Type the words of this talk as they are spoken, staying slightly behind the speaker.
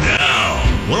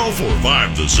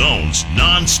104.5 The Zone's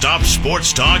non-stop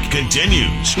sports talk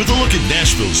continues with a look at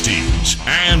Nashville's teams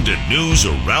and at news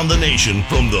around the nation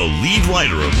from the lead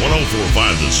writer of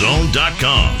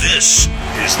 1045thezone.com. This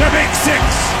is The Big Six.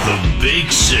 The Big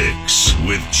Six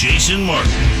with Jason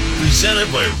Martin,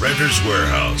 presented by Renter's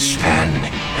Warehouse.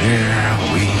 And here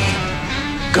we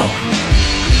go.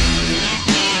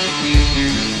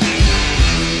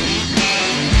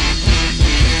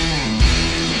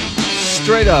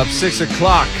 Straight up, 6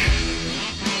 o'clock.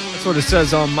 That's what it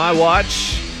says on my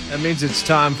watch. That means it's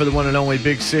time for the one and only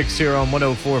Big Six here on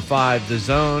 104.5 The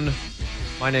Zone.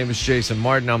 My name is Jason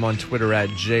Martin. I'm on Twitter at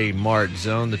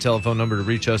JMartZone. The telephone number to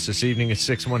reach us this evening is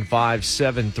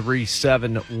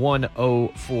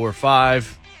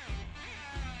 615-737-1045.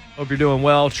 Hope you're doing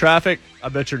well. Traffic? I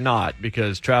bet you're not,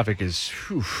 because traffic is,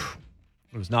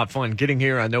 it was not fun getting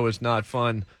here. I know it's not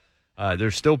fun.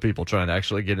 There's still people trying to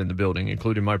actually get in the building,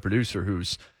 including my producer,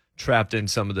 who's trapped in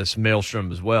some of this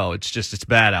maelstrom as well. It's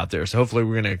bad out there. So hopefully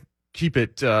we're going to keep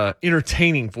it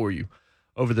entertaining for you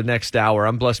over the next hour.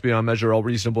 I'm blessed beyond measure, all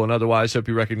reasonable and otherwise. Hope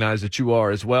you recognize that you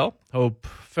are as well. Hope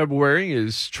February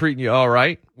is treating you all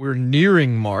right. We're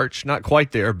nearing March. Not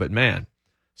quite there, but man,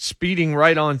 speeding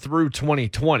right on through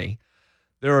 2020.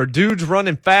 There are dudes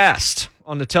running fast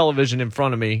on the television in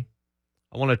front of me.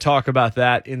 I want to talk about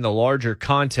that in the larger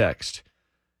context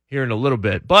here in a little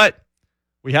bit. But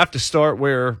we have to start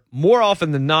where more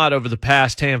often than not over the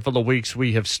past handful of weeks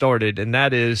we have started, and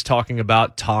that is talking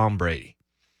about Tom Brady.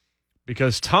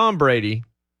 Because Tom Brady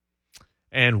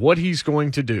and what he's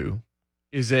going to do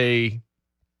is a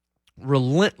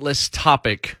relentless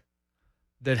topic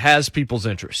that has people's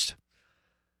interest.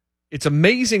 It's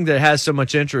amazing that it has so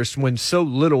much interest when so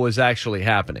little is actually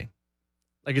happening.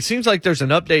 Like, it seems like there's an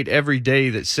update every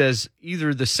day that says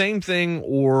either the same thing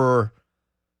or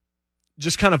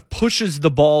just kind of pushes the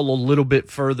ball a little bit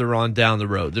further on down the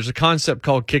road. There's a concept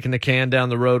called kicking the can down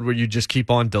the road where you just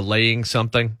keep on delaying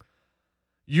something.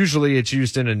 Usually it's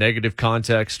used in a negative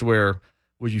context where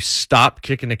will you stop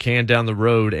kicking the can down the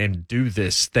road and do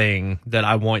this thing that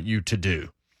I want you to do?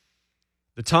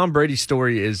 The Tom Brady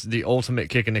story is the ultimate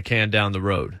kicking the can down the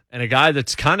road. And a guy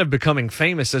that's kind of becoming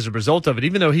famous as a result of it,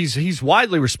 even though he's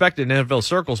widely respected in NFL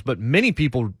circles, but many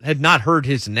people had not heard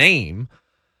his name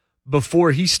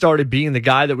before he started being the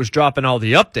guy that was dropping all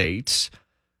the updates,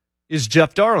 is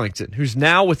Jeff Darlington, who's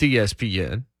now with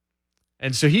ESPN.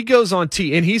 And so he goes on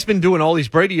and he's been doing all these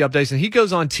Brady updates, and he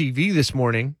goes on TV this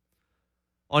morning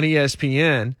on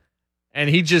ESPN, and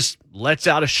he just lets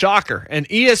out a shocker. And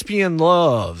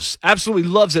ESPN absolutely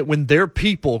loves it when their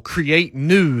people create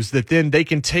news that then they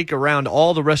can take around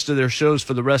all the rest of their shows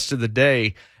for the rest of the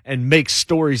day and make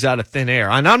stories out of thin air.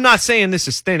 And I'm not saying this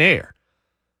is thin air.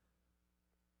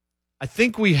 I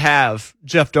think we have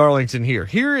Jeff Darlington here.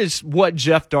 Here is what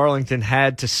Jeff Darlington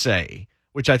had to say,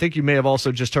 which I think you may have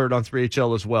also just heard on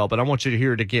 3HL as well, but I want you to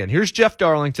hear it again. Here's Jeff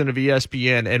Darlington of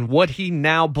ESPN and what he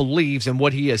now believes and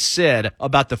what he has said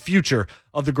about the future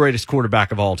of the greatest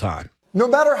quarterback of all time. No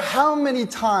matter how many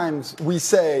times we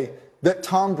say that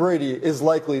Tom Brady is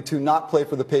likely to not play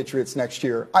for the Patriots next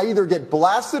year, I either get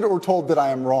blasted or told that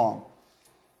I am wrong.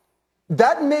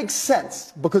 That makes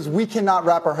sense because we cannot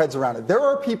wrap our heads around it. There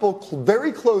are people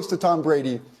very close to Tom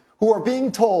Brady who are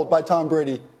being told by Tom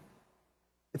Brady,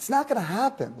 it's not going to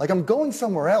happen. Like, I'm going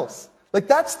somewhere else. Like,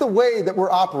 that's the way that we're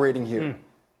operating here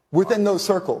within those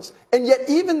circles. And yet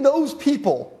even those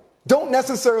people don't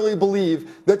necessarily believe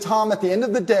that Tom, at the end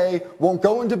of the day, won't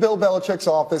go into Bill Belichick's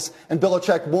office and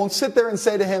Belichick won't sit there and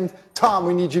say to him, Tom,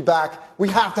 we need you back. We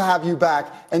have to have you back.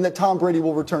 And that Tom Brady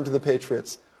will return to the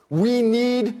Patriots. We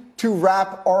need to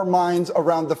wrap our minds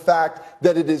around the fact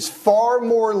that it is far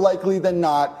more likely than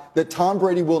not that Tom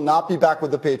Brady will not be back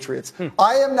with the Patriots.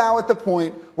 I am now at the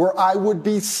point where I would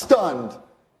be stunned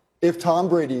if Tom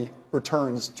Brady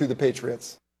returns to the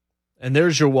Patriots. And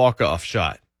there's your walk-off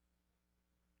shot.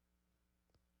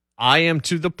 I am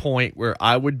to the point where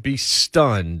I would be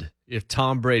stunned if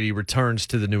Tom Brady returns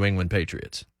to the New England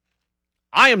Patriots.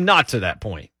 I am not to that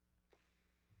point.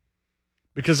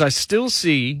 Because I still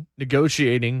see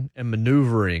negotiating and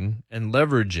maneuvering and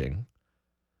leveraging.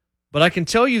 But I can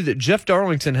tell you that Jeff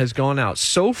Darlington has gone out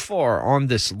so far on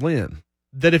this limb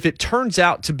that if it turns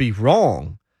out to be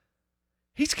wrong,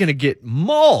 he's going to get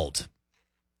mauled.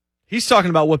 He's talking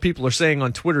about what people are saying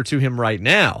on Twitter to him right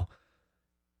now.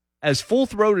 As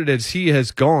full-throated as he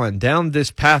has gone down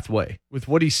this pathway with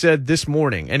what he said this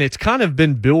morning, and it's kind of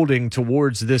been building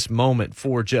towards this moment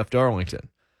for Jeff Darlington.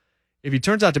 If he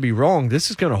turns out to be wrong, this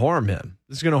is going to harm him.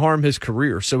 This is going to harm his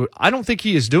career. So I don't think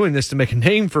he is doing this to make a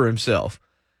name for himself.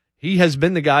 He has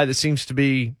been the guy that seems to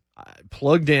be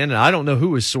plugged in, and I don't know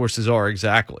who his sources are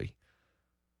exactly.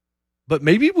 But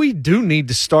maybe we do need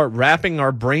to start wrapping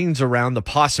our brains around the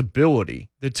possibility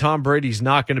that Tom Brady's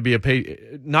not going to be a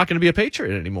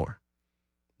Patriot anymore.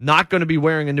 Not going to be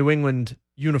wearing a New England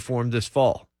uniform this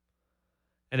fall.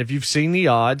 And if you've seen the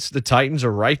odds, the Titans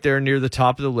are right there near the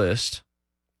top of the list.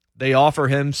 They offer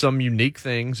him some unique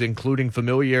things, including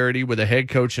familiarity with a head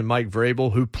coach in Mike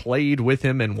Vrabel, who played with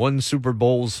him and won Super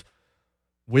Bowls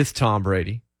with Tom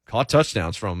Brady. Caught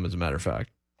touchdowns from him, as a matter of fact.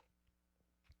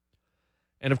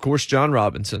 And, of course, John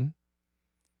Robinson.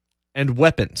 And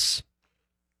weapons.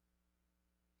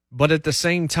 But at the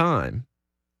same time,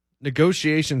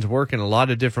 negotiations work in a lot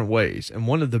of different ways. And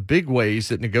one of the big ways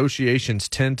that negotiations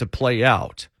tend to play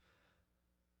out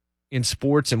in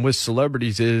sports and with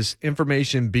celebrities is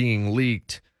information being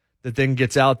leaked that then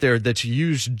gets out there that's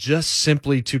used just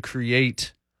simply to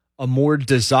create a more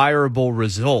desirable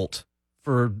result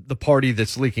for the party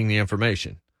that's leaking the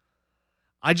information.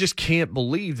 I just can't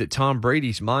believe that Tom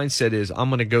Brady's mindset is, I'm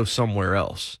going to go somewhere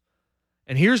else.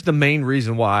 And here's the main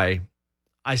reason why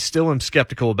I still am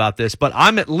skeptical about this, but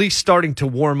I'm at least starting to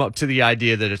warm up to the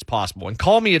idea that it's possible. And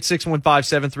call me at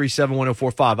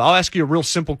 615-737-1045. I'll ask you a real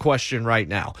simple question right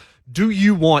now. Do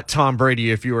you want Tom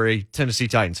Brady if you're a Tennessee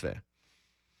Titans fan?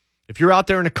 If you're out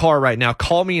there in a car right now,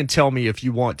 call me and tell me if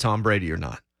you want Tom Brady or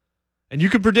not. And you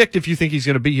can predict if you think he's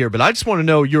going to be here, but I just want to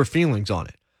know your feelings on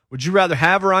it. Would you rather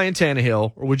have Ryan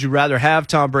Tannehill, or would you rather have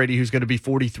Tom Brady, who's going to be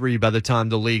 43 by the time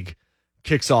the league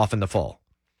kicks off in the fall?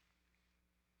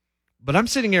 But I'm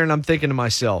sitting here and I'm thinking to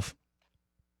myself,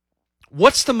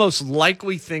 what's the most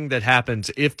likely thing that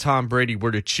happens if Tom Brady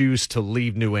were to choose to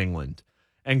leave New England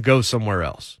and go somewhere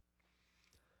else?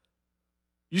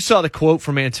 You saw the quote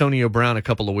from Antonio Brown a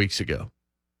couple of weeks ago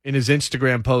in his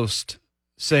Instagram post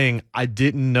saying, I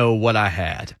didn't know what I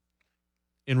had,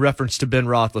 in reference to Ben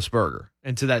Roethlisberger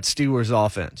and to that Steelers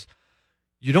offense.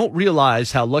 You don't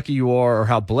realize how lucky you are or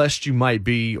how blessed you might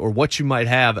be or what you might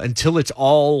have until it's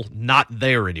all not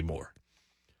there anymore.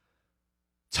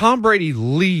 Tom Brady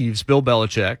leaves Bill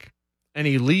Belichick, and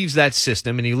he leaves that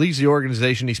system, and he leaves the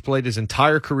organization he's played his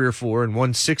entire career for and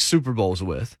won 6 Super Bowls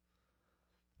with,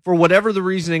 for whatever the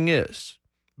reasoning is,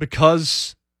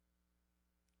 because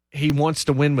he wants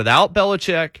to win without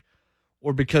Belichick,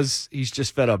 or because he's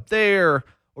just fed up there,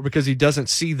 or because he doesn't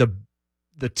see the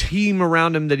team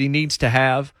around him that he needs to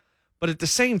have. But at the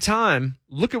same time,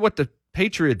 look at what the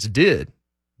Patriots did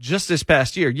just this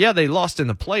past year. Yeah, they lost in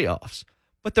the playoffs,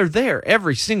 but they're there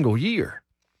every single year.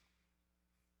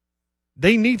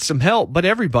 They need some help, but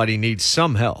everybody needs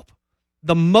some help.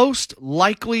 The most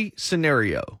likely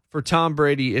scenario for Tom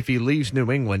Brady if he leaves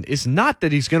New England is not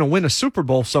that he's going to win a Super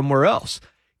Bowl somewhere else.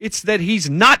 It's that he's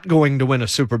not going to win a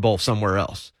Super Bowl somewhere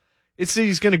else. It's that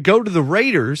he's going to go to the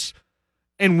Raiders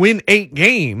and win 8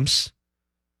 games,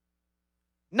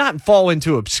 not fall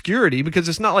into obscurity, because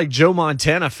it's not like Joe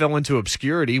Montana fell into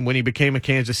obscurity when he became a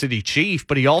Kansas City Chief,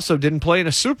 but he also didn't play in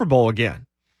a Super Bowl again.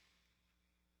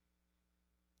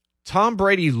 Tom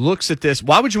Brady looks at this.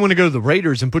 Why would you want to go to the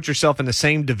Raiders and put yourself in the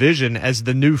same division as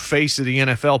the new face of the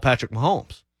NFL, Patrick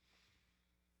Mahomes?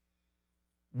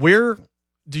 Where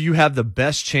do you have the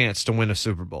best chance to win a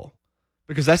Super Bowl?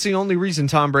 Because that's the only reason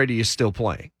Tom Brady is still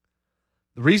playing.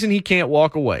 The reason he can't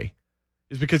walk away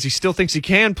is because he still thinks he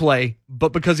can play,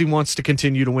 but because he wants to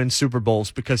continue to win Super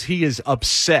Bowls, because he is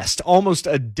obsessed, almost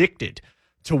addicted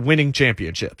to winning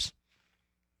championships.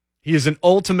 He is an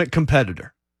ultimate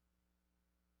competitor.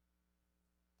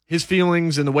 His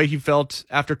feelings and the way he felt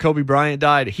after Kobe Bryant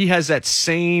died, he has that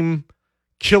same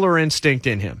killer instinct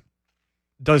in him,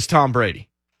 does Tom Brady.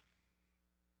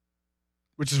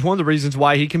 Which is one of the reasons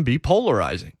why he can be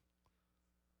polarizing.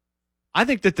 I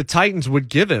think that the Titans would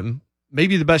give him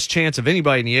maybe the best chance of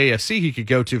anybody in the AFC he could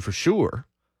go to for sure.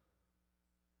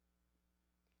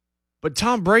 But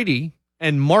Tom Brady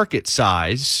and market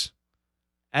size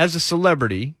as a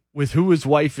celebrity with who his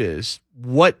wife is,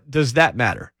 what does that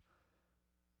matter?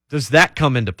 Does that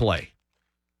come into play?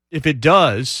 If it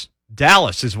does,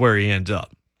 Dallas is where he ends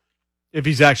up. If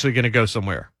he's actually going to go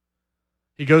somewhere.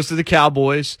 He goes to the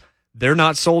Cowboys. They're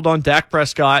not sold on Dak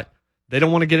Prescott. They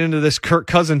don't want to get into this Kirk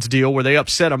Cousins deal where they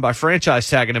upset him by franchise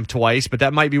tagging him twice, but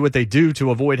that might be what they do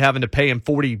to avoid having to pay him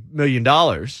 $40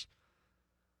 million.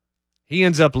 He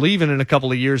ends up leaving in a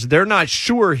couple of years. They're not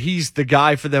sure he's the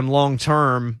guy for them long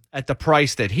term at the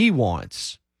price that he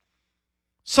wants.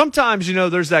 Sometimes,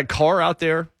 there's that car out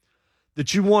there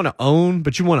that you want to own,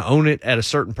 but you want to own it at a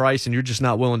certain price and you're just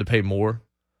not willing to pay more.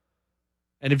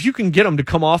 And if you can get them to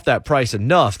come off that price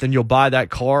enough, then you'll buy that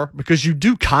car because you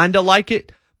do kind of like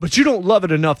it, but you don't love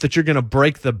it enough that you're going to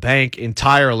break the bank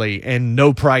entirely and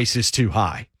no price is too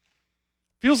high.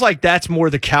 Feels like that's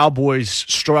more the Cowboys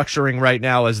structuring right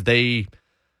now as they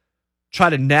try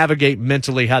to navigate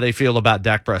mentally how they feel about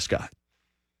Dak Prescott.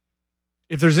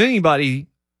 If there's anybody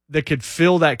that could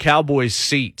fill that Cowboys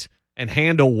seat and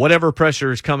handle whatever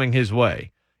pressure is coming his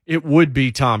way, it would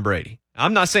be Tom Brady.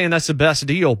 I'm not saying that's the best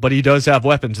deal, but he does have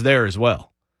weapons there as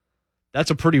well.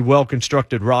 That's a pretty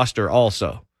well-constructed roster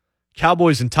also.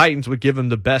 Cowboys and Titans would give him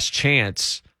the best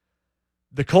chance.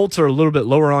 The Colts are a little bit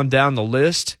lower on down the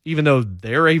list, even though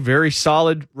they're a very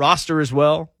solid roster as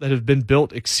well that have been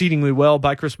built exceedingly well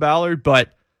by Chris Ballard.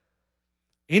 But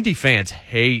Indy fans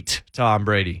hate Tom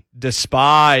Brady,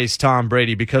 despise Tom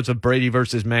Brady because of Brady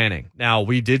versus Manning. Now,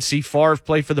 we did see Favre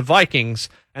play for the Vikings,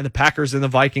 and the Packers and the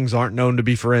Vikings aren't known to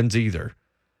be friends either.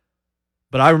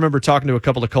 But I remember talking to a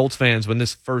couple of Colts fans when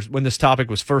this topic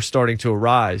was first starting to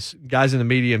arise, guys in the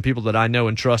media and people that I know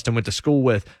and trust and went to school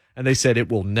with, and they said it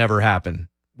will never happen.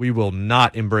 We will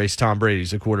not embrace Tom Brady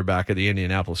as a quarterback of the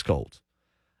Indianapolis Colts.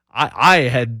 I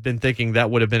had been thinking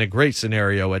that would have been a great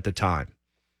scenario at the time.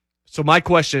 So my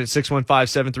question at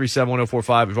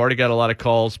 615-737-1045, we've already got a lot of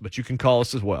calls, but you can call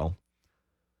us as well.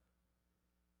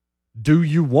 Do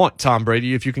you want Tom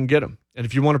Brady if you can get him? And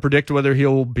if you want to predict whether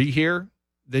he'll be here,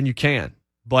 then you can.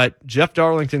 But Jeff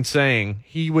Darlington saying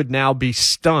he would now be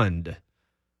stunned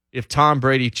if Tom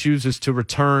Brady chooses to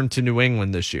return to New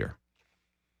England this year.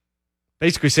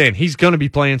 Basically saying he's going to be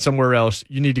playing somewhere else.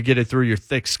 You need to get it through your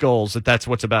thick skulls that that's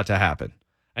what's about to happen.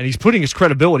 And he's putting his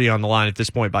credibility on the line at this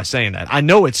point by saying that. I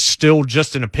know it's still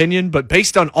just an opinion, but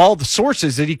based on all the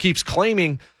sources that he keeps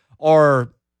claiming are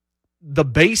the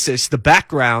basis, the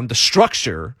background, the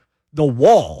structure, the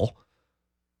wall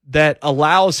that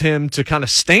allows him to kind of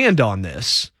stand on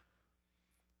this,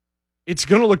 it's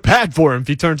going to look bad for him if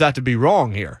he turns out to be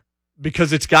wrong here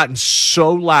because it's gotten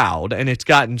so loud and it's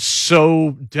gotten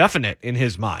so definite in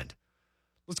his mind.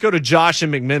 Let's go to Josh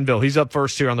in McMinnville. He's up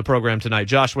first here on the program tonight.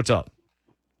 Josh, what's up?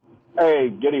 Hey,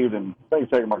 good evening. Thanks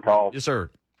for taking my call. Yes, sir.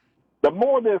 The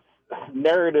more this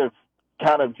narrative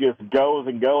kind of just goes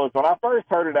and goes, when I first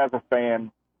heard it as a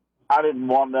fan, I didn't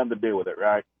want nothing to do with it,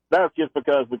 right? That's just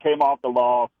because we came off the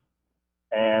loss,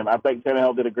 and I think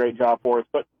Tannehill did a great job for us.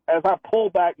 But as I pull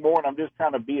back more and I'm just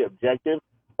trying to be objective,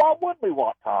 why wouldn't we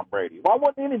want Tom Brady? Why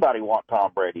wouldn't anybody want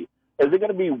Tom Brady? Is it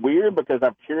going to be weird because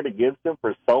I've cheered against him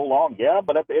for so long? Yeah,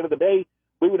 but at the end of the day,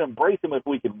 we would embrace him if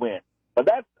we could win. But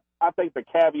that's, I think, the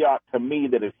caveat to me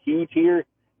that is huge here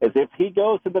is if he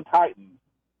goes to the Titans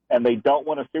and they don't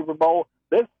win a Super Bowl,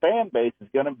 this fan base is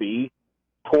going to be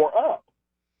tore up.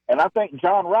 And I think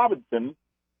John Robinson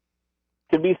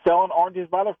could be selling oranges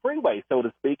by the freeway, so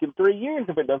to speak, in 3 years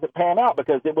if it doesn't pan out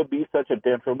because it would be such a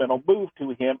detrimental move to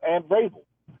him and Vrabel.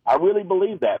 I really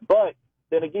believe that. But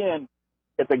then again,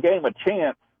 it's a game of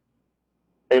chance.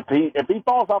 If he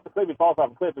falls off the cliff, he falls off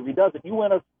the cliff. If he doesn't, you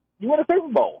win a Super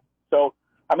Bowl. So,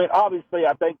 I mean, obviously,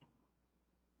 I think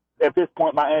at this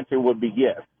point my answer would be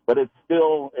yes. But it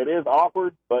is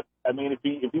awkward. But, I mean, if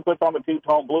he puts on the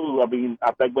two-tone blue, I mean,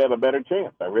 I think we have a better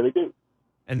chance. I really do.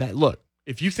 And that, look,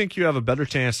 if you think you have a better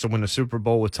chance to win a Super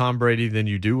Bowl with Tom Brady than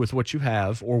you do with what you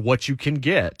have or what you can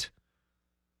get,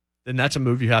 then that's a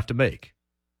move you have to make.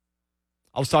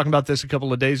 I was talking about this a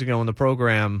couple of days ago in the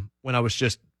program when I was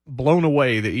just blown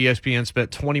away that ESPN spent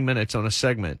 20 minutes on a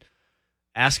segment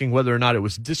asking whether or not it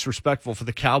was disrespectful for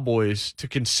the Cowboys to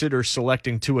consider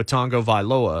selecting Tua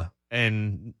Tagovailoa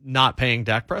and not paying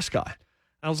Dak Prescott.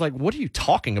 And I was like, what are you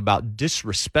talking about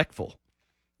disrespectful?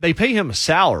 They pay him a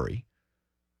salary.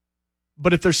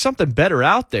 But if there's something better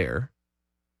out there,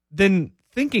 then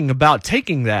thinking about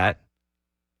taking that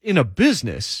in a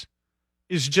business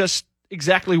is just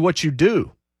exactly what you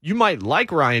do. You might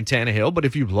like Ryan Tannehill, but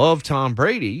if you love Tom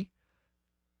Brady,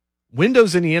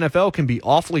 windows in the NFL can be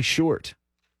awfully short.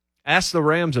 Ask the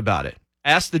Rams about it.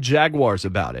 Ask the Jaguars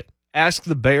about it. Ask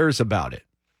the Bears about it.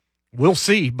 We'll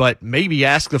see, but maybe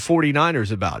ask the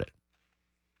 49ers about it.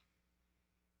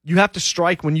 You have to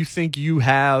strike when you think you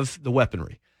have the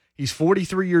weaponry. He's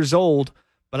 43 years old,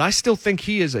 but I still think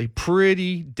he is a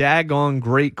pretty daggone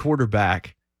great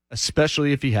quarterback,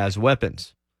 especially if he has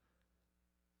weapons.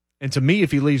 And to me,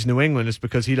 if he leaves New England, it's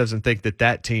because he doesn't think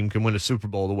that team can win a Super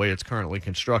Bowl the way it's currently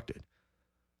constructed.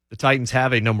 The Titans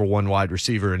have a number one wide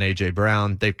receiver in A.J.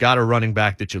 Brown. They've got a running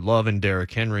back that you love in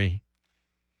Derrick Henry.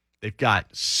 They've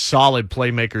got solid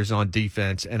playmakers on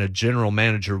defense and a general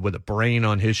manager with a brain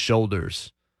on his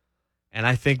shoulders. And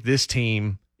I think this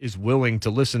team is willing to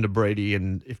listen to Brady.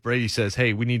 And if Brady says,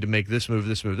 hey, we need to make this move,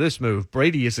 this move, this move,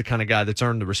 Brady is the kind of guy that's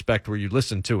earned the respect where you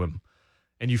listen to him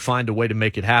and you find a way to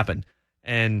make it happen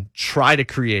and try to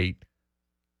create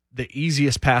the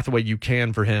easiest pathway you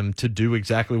can for him to do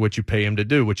exactly what you pay him to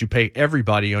do, what you pay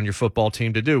everybody on your football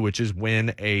team to do, which is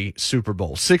win a Super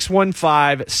Bowl.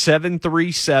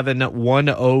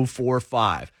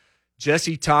 615-737-1045.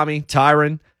 Jesse, Tommy,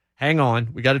 Tyron, hang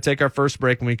on. We got to take our first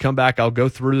break. When we come back, I'll go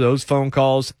through those phone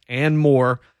calls and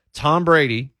more. Tom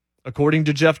Brady, according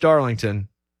to Jeff Darlington,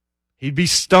 he'd be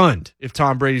stunned if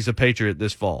Tom Brady's a Patriot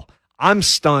this fall. I'm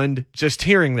stunned just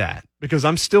hearing that because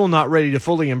I'm still not ready to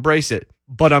fully embrace it,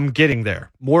 but I'm getting there.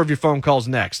 More of your phone calls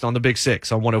next on the Big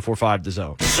Six on 104.5 The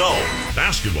Zone. Zone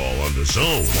basketball on The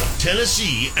Zone.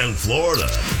 Tennessee and Florida.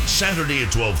 Saturday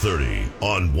at 12:30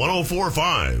 on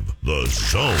 104.5 The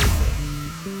Zone.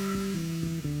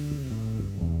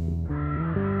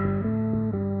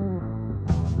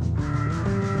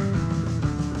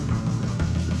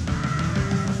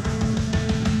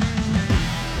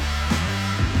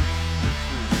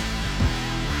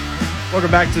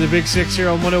 Welcome back to the Big Six here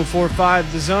on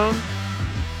 104.5 The Zone.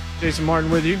 Jason Martin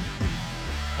with you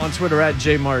on Twitter at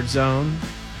JMartZone.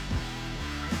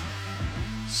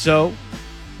 So,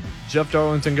 Jeff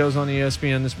Darlington goes on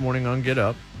ESPN this morning on Get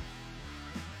Up,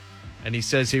 and he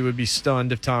says he would be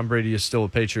stunned if Tom Brady is still a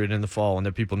Patriot in the fall and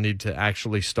that people need to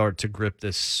actually start to grip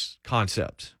this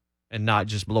concept and not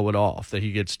just blow it off, that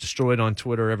he gets destroyed on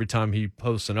Twitter every time he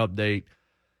posts an update,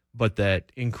 but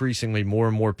that increasingly more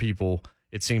and more people,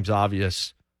 it seems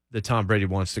obvious that Tom Brady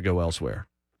wants to go elsewhere.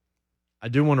 I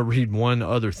do want to read one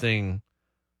other thing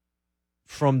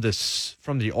from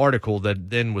the article that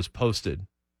then was posted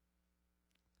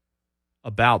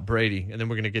about Brady, and then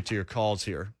we're going to get to your calls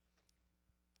here.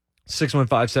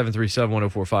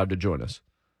 615-737-1045 to join us.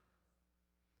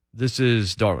 This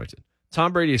is Darlington.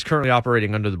 Tom Brady is currently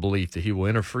operating under the belief that he will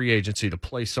enter free agency to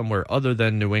play somewhere other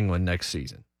than New England next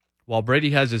season. While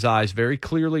Brady has his eyes very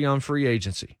clearly on free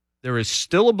agency, there is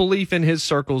still a belief in his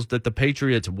circles that the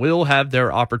Patriots will have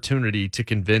their opportunity to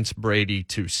convince Brady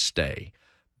to stay.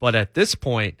 But at this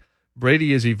point,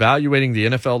 Brady is evaluating the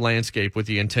NFL landscape with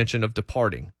the intention of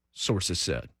departing, sources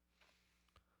said.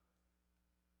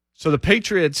 So the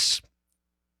Patriots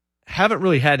haven't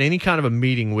really had any kind of a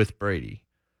meeting with Brady.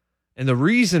 And the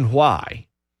reason why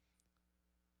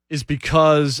is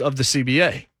because of the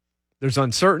CBA. There's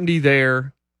uncertainty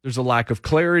there. There's a lack of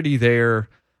clarity there.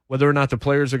 Whether or not the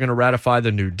players are going to ratify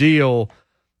the new deal,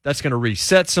 that's going to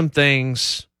reset some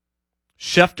things.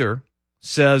 Schefter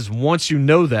says once you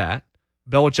know that,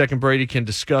 Belichick and Brady can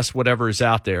discuss whatever is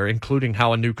out there, including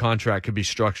how a new contract could be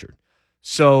structured.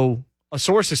 So a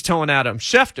source is telling Adam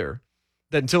Schefter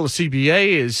that until the CBA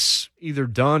is either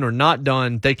done or not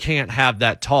done, they can't have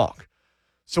that talk.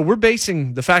 So we're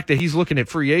basing the fact that he's looking at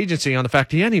free agency on the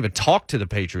fact he hadn't even talked to the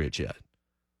Patriots yet.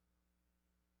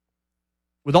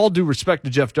 With all due respect to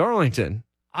Jeff Darlington,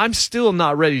 I'm still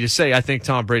not ready to say I think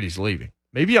Tom Brady's leaving.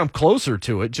 Maybe I'm closer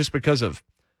to it just because of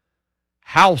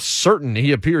how certain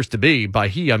he appears to be, by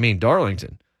he, I mean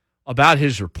Darlington, about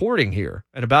his reporting here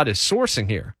and about his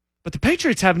sourcing here. But the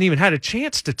Patriots haven't even had a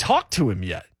chance to talk to him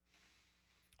yet.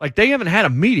 Like, they haven't had a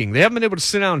meeting. They haven't been able to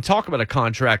sit down and talk about a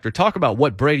contract or talk about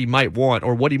what Brady might want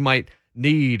or what he might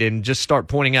need and just start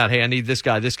pointing out, hey, I need this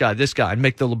guy, and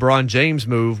make the LeBron James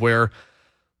move where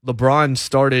LeBron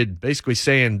started basically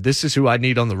saying, this is who I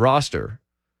need on the roster.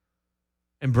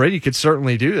 And Brady could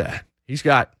certainly do that. He's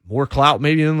got more clout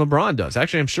maybe than LeBron does.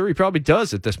 Actually, I'm sure he probably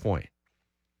does at this point.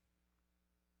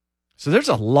 So there's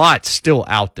a lot still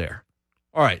out there.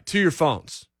 All right, to your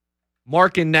phones.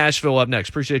 Mark in Nashville up next.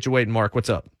 Appreciate you waiting, Mark. What's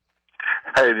up?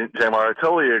 Hey, Jamar, I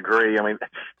totally agree. I mean,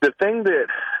 the thing that,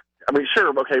 sure,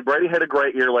 okay, Brady had a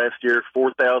great year last year,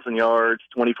 4,000 yards,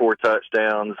 24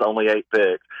 touchdowns, only 8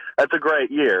 picks. That's a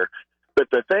great year. But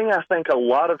the thing I think a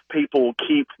lot of people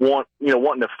keep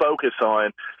wanting to focus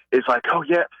on is like, oh,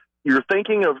 yeah, you're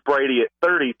thinking of Brady at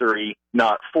 33,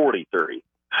 not 43.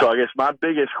 So I guess my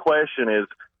biggest question is,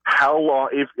 how long,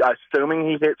 assuming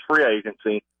he hits free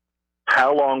agency,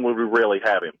 how long would we really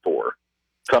have him for?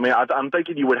 So, I'm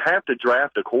thinking you would have to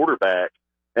draft a quarterback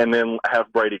and then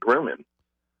have Brady groom him.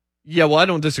 Yeah, well, I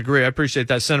don't disagree. I appreciate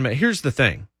that sentiment. Here's the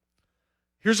thing.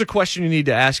 Here's a question you need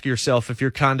to ask yourself if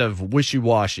you're kind of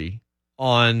wishy-washy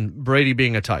on Brady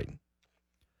being a Titan.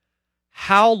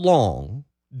 How long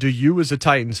do you as a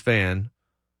Titans fan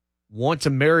want to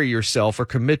marry yourself or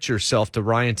commit yourself to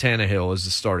Ryan Tannehill as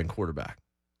the starting quarterback?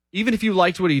 Even if you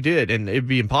liked what he did, and it'd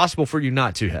be impossible for you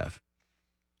not to have.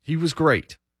 He was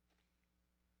great.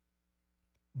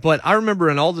 But I remember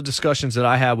in all the discussions that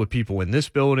I had with people in this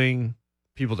building,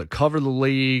 people that cover the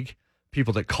league,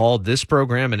 people that called this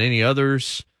program and any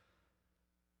others,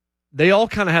 they all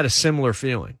kind of had a similar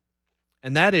feeling.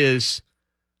 And that is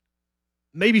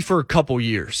maybe for a couple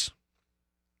years.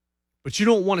 But you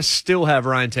don't want to still have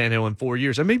Ryan Tannehill in 4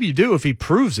 years. And maybe you do if he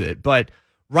proves it. But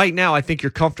right now, I think you're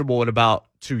comfortable at about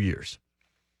 2 years.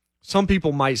 Some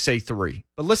people might say 3.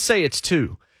 But let's say it's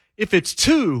 2. If it's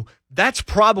 2, that's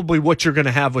probably what you're going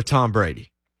to have with Tom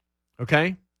Brady.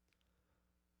 Okay?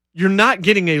 You're not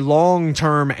getting a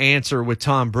long-term answer with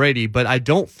Tom Brady, but I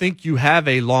don't think you have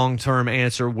a long-term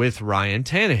answer with Ryan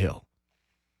Tannehill.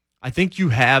 I think you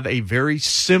have a very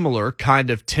similar kind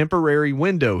of temporary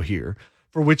window here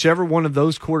for whichever one of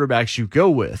those quarterbacks you go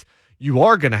with. You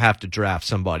are going to have to draft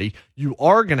somebody. You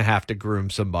are going to have to groom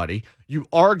somebody. You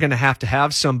are going to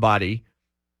have somebody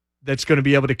that's going to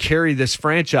be able to carry this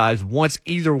franchise once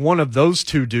either one of those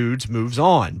two dudes moves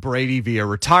on. Brady via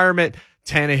retirement,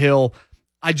 Tannehill,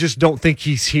 I just don't think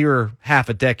he's here half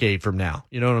a decade from now.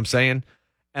 You know what I'm saying?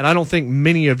 And I don't think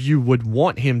many of you would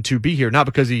want him to be here, not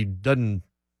because he doesn't.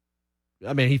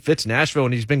 I mean, he fits Nashville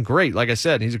and he's been great. Like I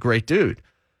said, he's a great dude.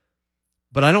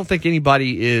 But I don't think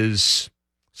anybody is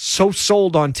so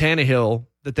sold on Tannehill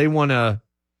that they want to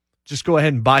just go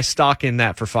ahead and buy stock in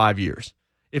that for 5 years.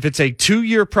 If it's a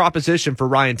 2-year proposition for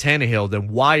Ryan Tannehill, then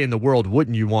why in the world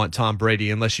wouldn't you want Tom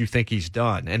Brady unless you think he's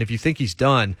done? And if you think he's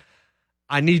done,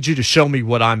 I need you to show me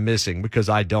what I'm missing because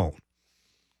I don't.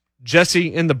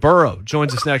 Jesse in the Borough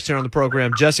joins us next here on the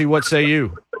program. Jesse, what say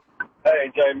you?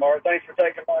 Hey, Jay Mark. Thanks for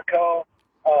taking my call.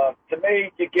 To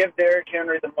me, you give Derrick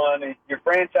Henry the money. You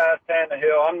franchise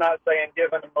Tannehill. I'm not saying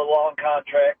giving him a long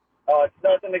contract. It's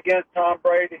nothing against Tom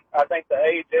Brady. I think the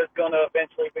age is going to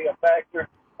eventually be a factor.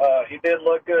 He did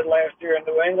look good last year in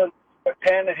New England, but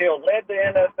Tannehill led the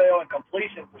NFL in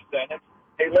completion percentage.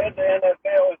 He led the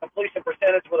NFL in completion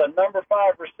percentage with a number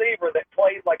 5 receiver that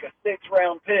played like a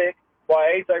 6th-round pick, while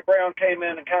A.J. Brown came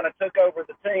in and kind of took over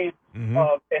the team. And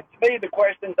to me, the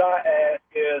questions I ask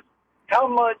is, how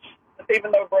much,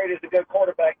 even though Brady's a good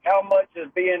quarterback, how much is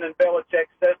being in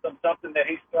Belichick's system something that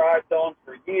he's thrived on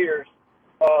for years?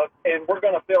 And we're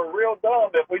going to feel real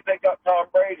dumb if we pick up Tom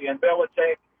Brady and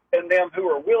Belichick and them who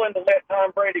are willing to let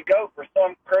Tom Brady go for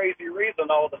some crazy reason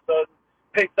all of a sudden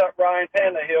picks up Ryan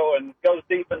Tannehill and goes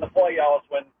deep in the playoffs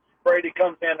when Brady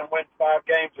comes in and wins 5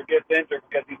 games or gets injured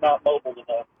because he's not mobile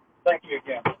enough. Thank you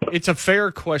again. It's a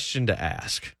fair question to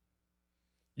ask.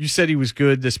 You said he was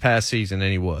good this past season,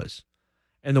 and he was.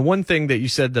 And the one thing that you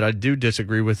said that I do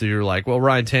disagree with, you're like, well,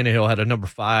 Ryan Tannehill had a number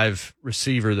 5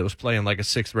 receiver that was playing like a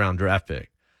 6th-round draft pick.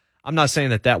 I'm not saying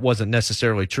that that wasn't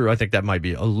necessarily true. I think that might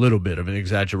be a little bit of an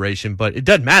exaggeration, but it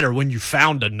doesn't matter when you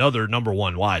found another number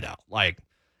 1 wideout. Like,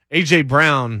 A.J.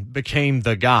 Brown became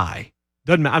the guy.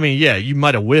 Doesn't. I mean, yeah, you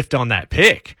might have whiffed on that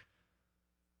pick,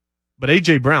 but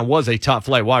A.J. Brown was a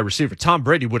top-flight wide receiver. Tom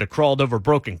Brady would have crawled over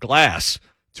broken glass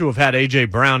to have had A.J.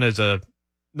 Brown as a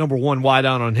number 1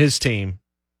 wideout on his team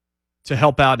to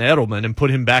help out Edelman and put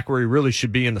him back where he really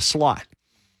should be in the slot.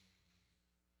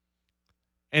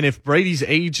 And if Brady's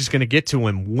age is going to get to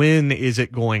him, when is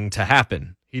it going to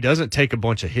happen? He doesn't take a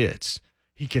bunch of hits.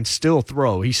 He can still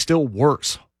throw. He still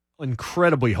works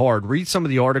incredibly hard. Read some of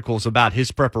the articles about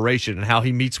his preparation and how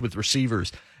he meets with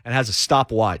receivers and has a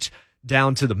stopwatch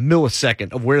down to the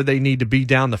millisecond of where they need to be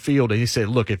down the field. And he said,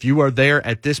 look, if you are there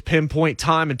at this pinpoint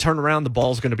time and turn around, the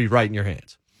ball's going to be right in your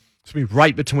hands. It's going to be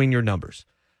right between your numbers.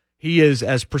 He is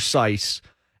as precise,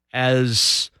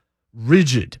 as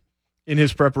rigid in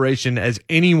his preparation as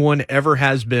anyone ever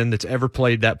has been that's ever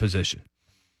played that position.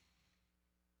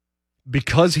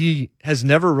 Because he has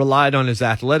never relied on his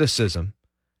athleticism,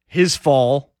 his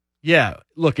fall, yeah,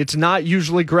 look, it's not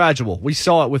usually gradual. We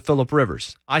saw it with Phillip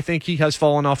Rivers. I think he has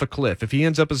fallen off a cliff. If he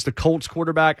ends up as the Colts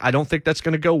quarterback, I don't think that's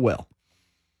going to go well.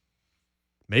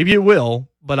 Maybe it will,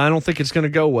 but I don't think it's going to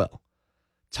go well.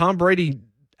 Tom Brady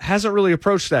hasn't really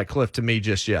approached that cliff to me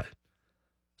just yet.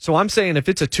 So I'm saying if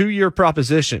it's a 2-year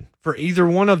proposition for either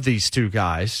one of these two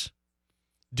guys,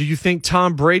 do you think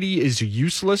Tom Brady is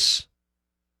useless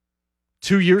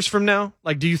 2 years from now?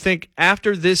 Like, do you think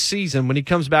after this season, when he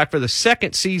comes back for the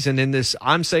second season in this,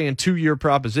 I'm saying 2-year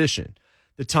proposition,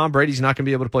 that Tom Brady's not going to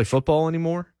be able to play football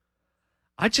anymore?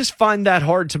 I just find that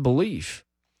hard to believe.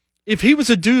 If he was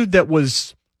a dude that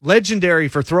was legendary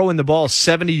for throwing the ball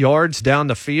 70 yards down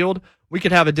the field, we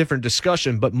could have a different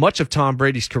discussion, but much of Tom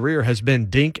Brady's career has been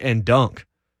dink and dunk.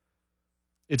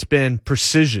 It's been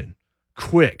precision,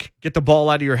 quick, get the ball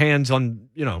out of your hands on,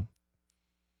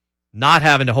 not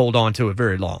having to hold on to it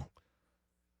very long.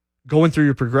 Going through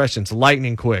your progressions,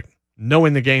 lightning quick,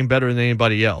 knowing the game better than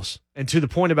anybody else. And to the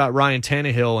point about Ryan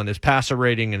Tannehill and his passer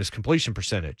rating and his completion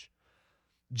percentage,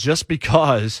 just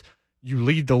because you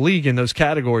lead the league in those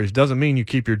categories doesn't mean you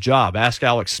keep your job. Ask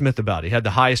Alex Smith about it. He had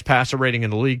the highest passer rating in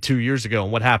the league 2 years ago,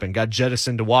 and what happened? Got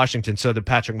jettisoned to Washington so that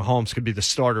Patrick Mahomes could be the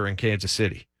starter in Kansas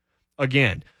City.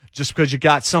 Again, Just because you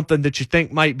got something that you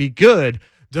think might be good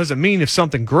doesn't mean if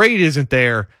something great isn't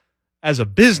there, as a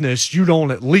business, you don't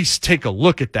at least take a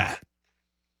look at that.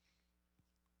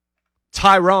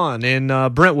 Tyron in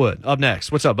Brentwood up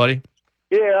next. What's up, buddy?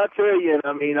 Yeah, I tell you,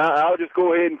 I mean, I'll just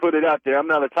go ahead and put it out there. I'm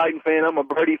not a Titan fan. I'm a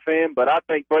Brady fan, but I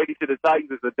think Brady to the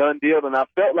Titans is a done deal, and I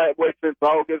felt that way since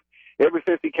August. Ever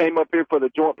since he came up here for the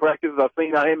joint practices, I've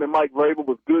seen how him and Mike Vrabel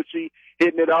was gushy,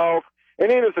 hitting it off. And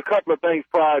then there's a couple of things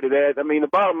prior to that. I mean, the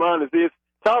bottom line is this.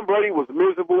 Tom Brady was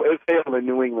miserable as hell in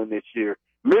New England this year.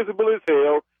 Miserable as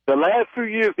hell. The last few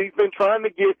years, he's been trying to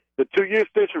get the 2-year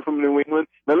extension from New England.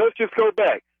 Now, let's just go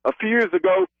back. A few years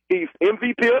ago, he's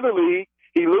MVP of the league.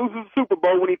 He loses the Super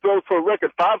Bowl when he throws for a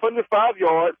record 505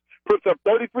 yards, puts up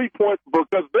 33 points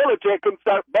because Belichick couldn't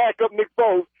back up Nick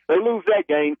Foles. They lose that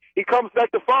game. He comes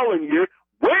back the following year,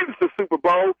 wins the Super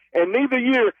Bowl, and neither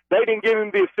year they didn't give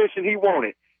him the extension he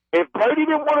wanted. If Brady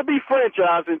didn't want to be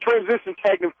franchised and transition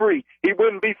tag him free, he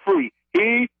wouldn't be free.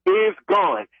 He is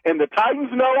gone. And the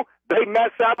Titans know they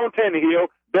maxed out on Tannehill.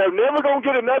 They're never going to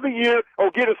get another year or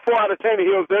get as far out of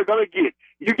Tannehill as they're going to get.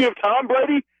 You give Tom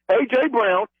Brady A.J.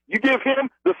 Brown, you give him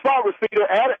the slot receiver,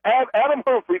 Adam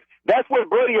Humphries. That's what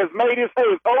Brady has made his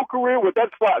whole career with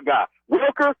that slot guy.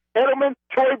 Wilker, Edelman,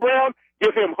 Troy Brown,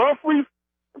 give him Humphries,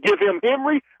 give him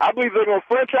Henry. I believe they're going to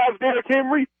franchise Derrick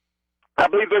Henry. I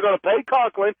believe they're going to pay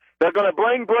Conklin. They're going to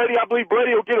bring Brady. I believe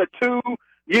Brady will get a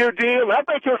 2-year deal. I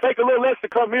think he'll take a little less to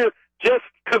come here just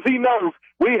because he knows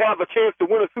we have a chance to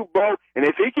win a Super Bowl. And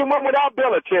if he can win without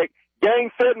Belichick, game,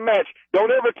 set, and match,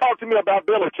 don't ever talk to me about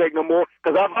Belichick no more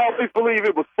because I've always believed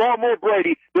it was far more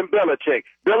Brady than Belichick.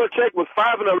 Belichick was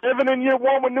 5-11 in year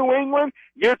 1 with New England.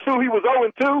 Year 2, he was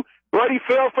 0-2. Brady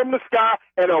fell from the sky,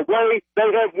 and away they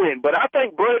have win. But I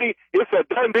think Brady, it's a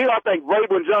done deal. I think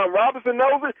Vrabel and John Robinson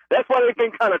knows it. That's why they've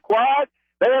been kind of quiet.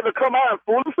 They haven't come out and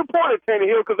fully supported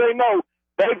Tannehill because they know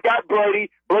they've got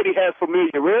Brady. Brady has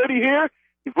familiarity here.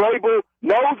 Vrabel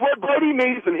knows what Brady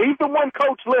needs, and he's the one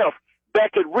coach left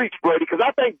that could reach Brady. Because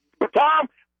I think Tom,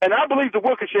 and I believe the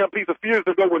Wilkinson piece a few years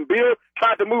ago when Bill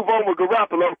tried to move on with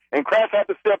Garoppolo and Kraft had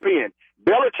to step in.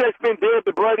 Belichick's been dead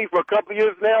to Brady for a couple of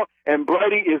years now, and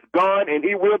Brady is gone, and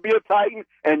he will be a Titan.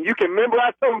 And you can remember I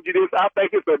told you this. I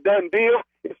think it's a done deal.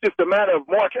 It's just a matter of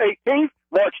March 18th,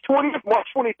 March 20th, March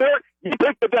 23rd. You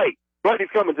pick the date. Brady's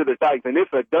coming to the Titans, and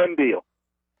it's a done deal.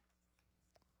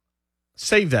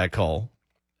 Save that call.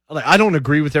 I don't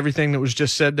agree with everything that was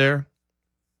just said there.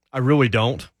 I really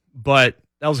don't. But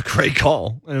that was a great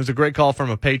call, and it was a great call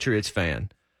from a Patriots fan.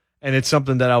 And it's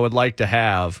something that I would like to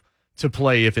have to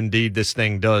play if indeed this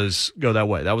thing does go that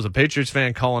way. That was a Patriots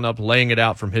fan calling up, laying it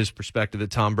out from his perspective that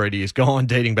Tom Brady is gone,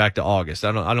 dating back to August.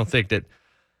 I don't think that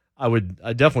I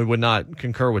definitely would not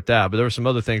concur with that, but there were some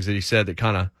other things that he said that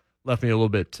kind of left me a little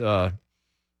bit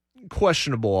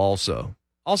questionable also.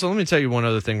 Also, let me tell you one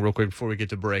other thing real quick before we get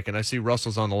to break, and I see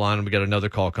Russell's on the line, and we got another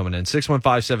call coming in.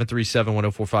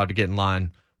 615-737-1045 to get in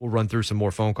line. We'll run through some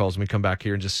more phone calls when we come back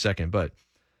here in just a second, but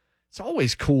it's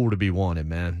always cool to be wanted,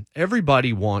 man.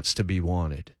 Everybody wants to be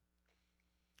wanted.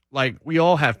 Like, we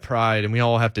all have pride, and we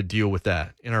all have to deal with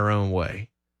that in our own way.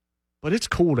 But it's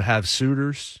cool to have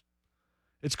suitors.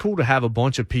 It's cool to have a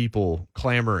bunch of people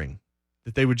clamoring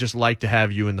that they would just like to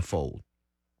have you in the fold.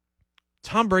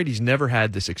 Tom Brady's never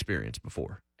had this experience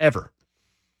before, ever.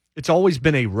 It's always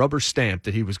been a rubber stamp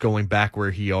that he was going back where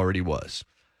he already was.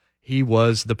 He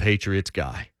was the Patriots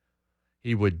guy.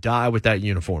 He would die with that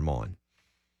uniform on.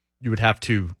 You would have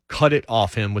to cut it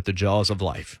off him with the jaws of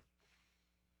life.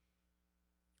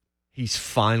 He's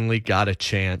finally got a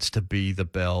chance to be the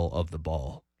belle of the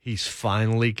ball. He's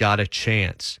finally got a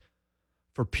chance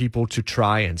for people to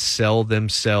try and sell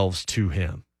themselves to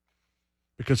him.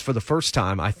 Because for the first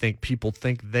time, I think people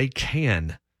think they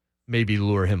can maybe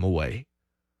lure him away.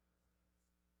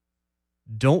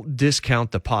 Don't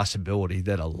discount the possibility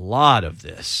that a lot of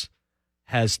this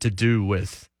has to do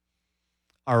with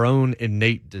our own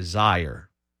innate desire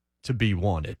to be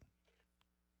wanted.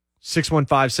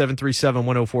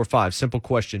 615-737-1045. Simple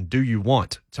question. Do you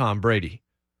want Tom Brady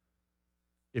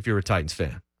if you're a Titans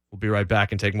fan? We'll be right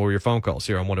back and take more of your phone calls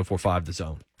here on 104.5 The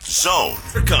Zone. Zone.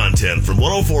 For content from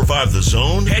 104.5 The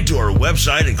Zone, head to our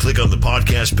website and click on the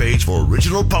podcast page for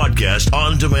original podcast,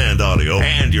 on-demand audio,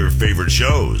 and your favorite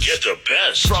shows. Get the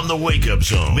best from the Wake Up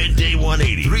Zone, Midday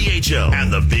 180, 3HL,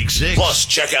 and the Big Six. Plus,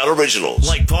 check out originals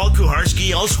like Paul Kuharski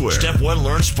Elsewhere, Step 1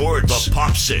 Learn Sports, The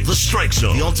Pop Six, The Strike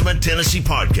Zone, The Ultimate Tennessee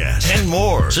Podcast, and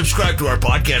more. Subscribe to our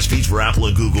podcast feeds for Apple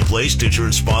and Google Play, Stitcher,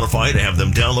 and Spotify to have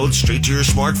them download straight to your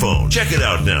smartphone. Check it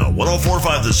out now,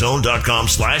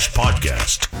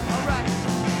 1045thezone.com/podcast. All right.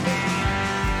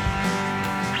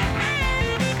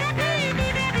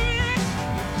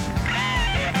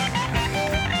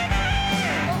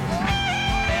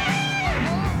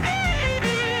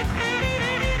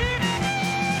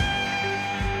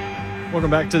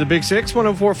 Welcome back to the Big Six,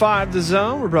 104.5 The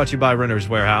Zone. We're brought to you by Renter's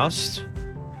Warehouse.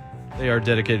 They are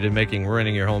dedicated to making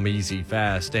renting your home easy,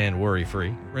 fast, and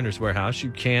worry-free. Renter's Warehouse,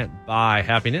 you can't buy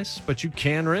happiness, but you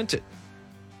can rent it.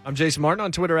 I'm Jason Martin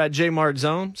on Twitter at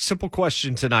JMartZone. Simple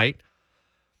question tonight.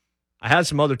 I had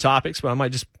some other topics, but I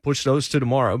might just push those to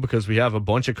tomorrow because we have a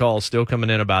bunch of calls still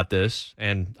coming in about this,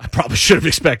 and I probably should have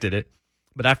expected it.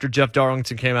 But after Jeff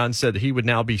Darlington came out and said that he would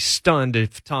now be stunned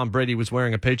if Tom Brady was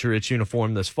wearing a Patriots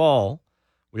uniform this fall,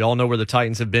 we all know where the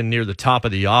Titans have been near the top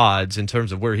of the odds in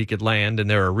terms of where he could land, and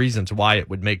there are reasons why it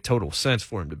would make total sense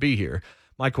for him to be here.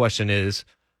 My question is,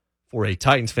 for a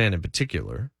Titans fan in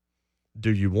particular,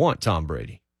 do you want Tom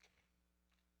Brady?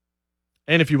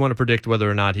 And if you want to predict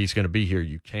whether or not he's going to be here,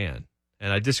 you can.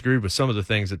 And I disagreed with some of the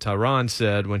things that Tyron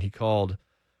said when he called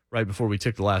right before we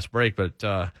took the last break, but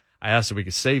I asked if we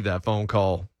could save that phone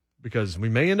call because we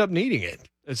may end up needing it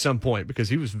at some point because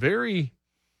he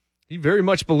very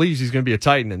much believes he's going to be a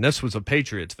Titan, and this was a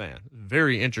Patriots fan.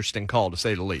 Very interesting call, to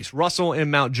say the least. Russell in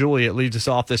Mount Juliet leads us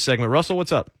off this segment. Russell,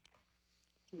 what's up?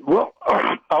 Well,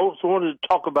 I also wanted to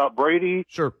talk about Brady.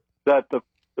 Sure. That the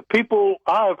people,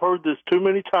 I have heard this too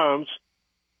many times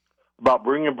about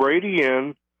bringing Brady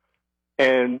in,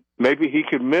 and maybe he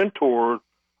could mentor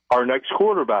our next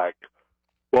quarterback.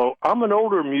 Well, I'm an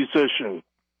older musician,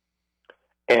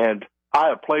 and I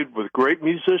have played with great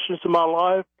musicians in my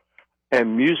life,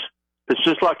 and it's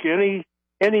just like any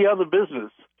other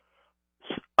business.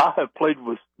 I have played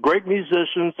with great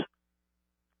musicians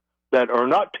that are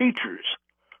not teachers.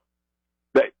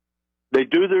 They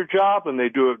do their job, and they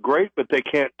do it great, but they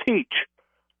can't teach.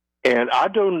 And I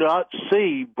do not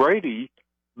see Brady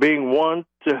being one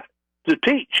to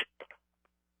teach.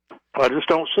 I just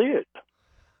don't see it.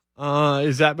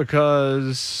 Is that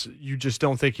because you just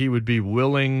don't think he would be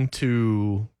willing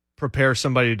to prepare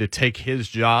somebody to take his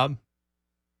job?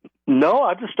 No,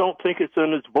 I just don't think it's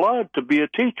in his blood to be a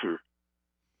teacher.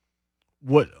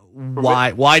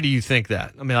 Why do you think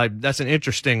that? I mean, that's an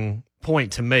interesting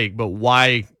point to make, but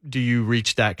why do you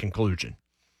reach that conclusion?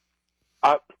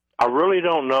 I really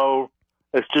don't know.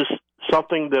 It's just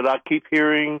something that I keep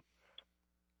hearing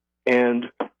and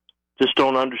just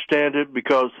don't understand it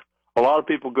because a lot of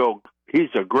people go, he's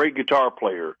a great guitar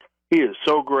player. He is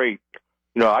so great.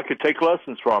 You know, I could take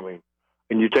lessons from him.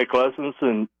 And you take lessons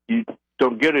and you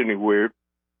don't get anywhere.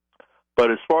 But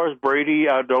as far as Brady,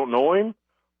 I don't know him.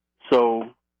 So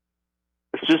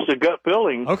it's just a gut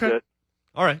feeling. Okay.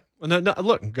 All right. Well, no,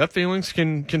 look, gut feelings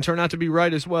can turn out to be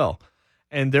right as well.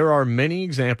 And there are many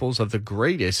examples of the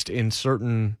greatest in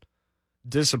certain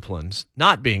disciplines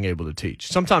not being able to teach,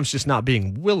 sometimes just not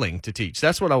being willing to teach.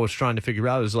 That's what I was trying to figure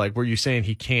out is like, were you saying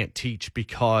he can't teach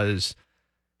because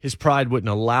his pride wouldn't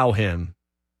allow him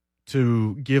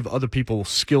to give other people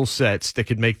skill sets that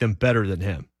could make them better than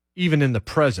him, even in the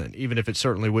present, even if it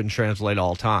certainly wouldn't translate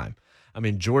all time? I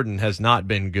mean, Jordan has not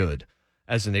been good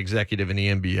as an executive in the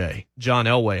NBA. John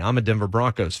Elway, I'm a Denver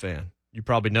Broncos fan. You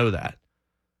probably know that.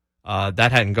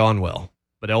 That hadn't gone well,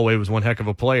 but Elway was one heck of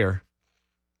a player.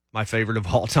 My favorite of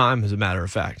all time, as a matter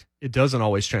of fact. It doesn't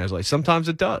always translate. Sometimes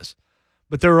it does.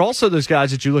 But there are also those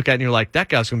guys that you look at and you're like, that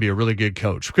guy's going to be a really good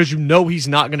coach because you know he's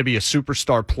not going to be a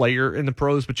superstar player in the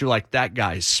pros, but you're like, that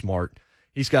guy is smart.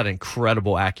 He's got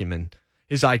incredible acumen.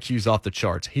 His IQ's off the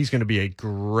charts. He's going to be a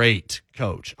great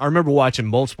coach. I remember watching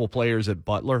multiple players at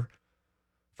Butler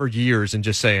for years and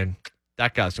just saying,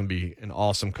 that guy's going to be an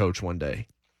awesome coach one day.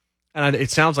 And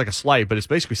it sounds like a slight, but it's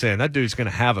basically saying that dude's going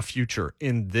to have a future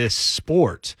in this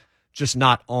sport, just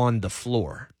not on the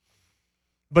floor.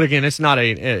 But again, it's not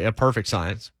a perfect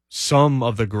science. Some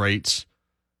of the greats,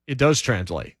 it does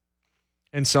translate,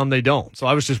 and some they don't. So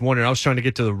I was just wondering, I was trying to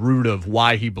get to the root of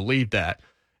why he believed that.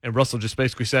 And Russell just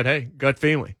basically said, hey, gut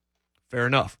feeling. Fair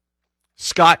enough.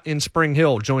 Scott in Spring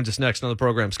Hill joins us next on the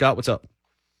program. Scott, what's up?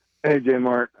 Hey, J.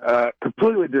 Mark.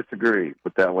 Completely disagree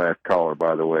with that last caller,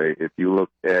 by the way. If you look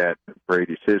at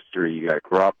Brady's history, you got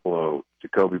Garoppolo,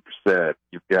 Jacoby Brissett,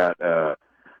 you've got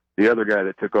the other guy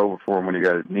that took over for him when he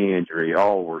got his knee injury.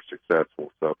 All were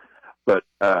successful. So, but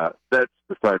that's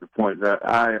beside the point.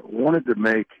 I wanted to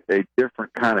make a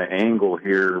different kind of angle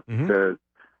here because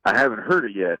I haven't heard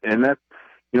it yet. And that's,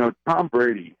 Tom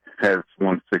Brady has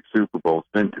won 6 Super Bowls,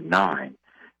 been to 9.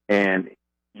 And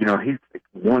he's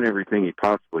won everything he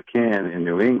possibly can in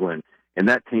New England, and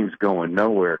that team's going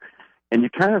nowhere. And you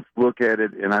kind of look at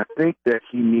it, and I think that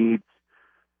he needs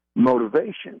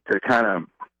motivation to kind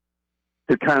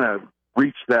of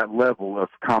reach that level of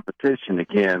competition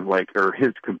again, or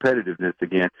his competitiveness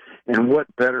again. And what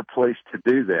better place to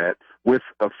do that with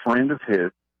a friend of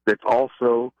his that's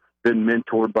also been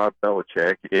mentored by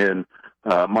Belichick and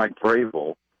Mike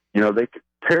Vrabel. They could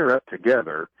pair up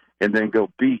together and then go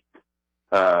beat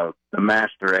the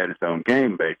master at his own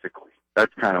game, basically.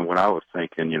 That's kind of what I was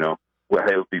thinking, Well,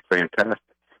 it would be fantastic.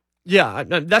 Yeah,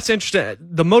 that's interesting.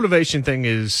 The motivation thing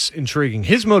is intriguing.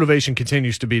 His motivation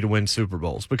continues to be to win Super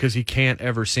Bowls because he can't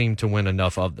ever seem to win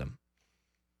enough of them.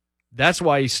 That's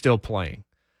why he's still playing.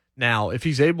 Now, if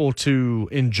he's able to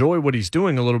enjoy what he's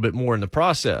doing a little bit more in the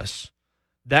process,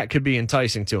 that could be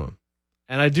enticing to him.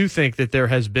 And I do think that there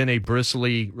has been a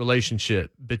bristly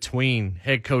relationship between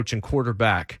head coach and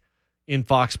quarterback in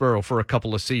Foxborough for a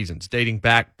couple of seasons, dating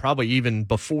back probably even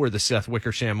before the Seth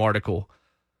Wickersham article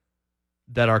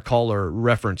that our caller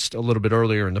referenced a little bit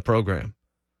earlier in the program.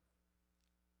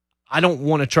 I don't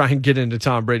want to try and get into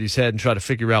Tom Brady's head and try to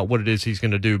figure out what it is he's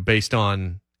going to do based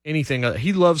on anything.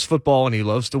 He loves football and he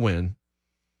loves to win.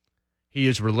 He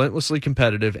is relentlessly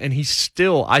competitive, and he's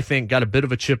still, I think, got a bit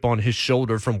of a chip on his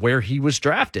shoulder from where he was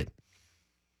drafted.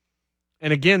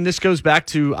 And again, this goes back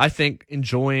to, I think,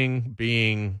 enjoying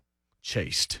being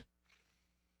chased,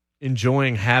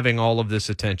 enjoying having all of this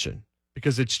attention,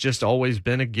 because it's just always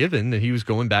been a given that he was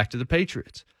going back to the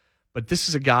Patriots. But this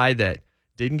is a guy that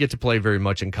didn't get to play very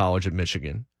much in college at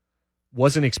Michigan,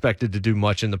 wasn't expected to do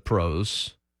much in the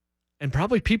pros, and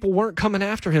probably people weren't coming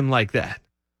after him like that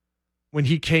when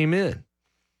he came in.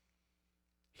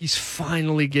 He's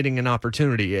finally getting an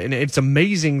opportunity. And it's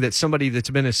amazing that somebody that's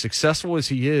been as successful as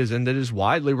he is and that is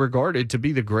widely regarded to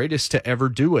be the greatest to ever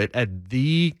do it at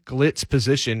the glitz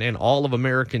position in all of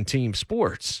American team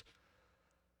sports.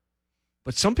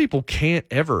 But some people can't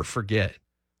ever forget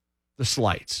the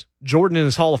slights. Jordan in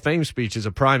his Hall of Fame speech is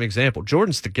a prime example.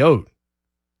 Jordan's the GOAT.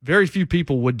 Very few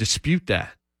people would dispute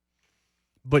that.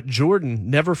 But Jordan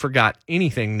never forgot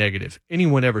anything negative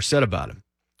anyone ever said about him.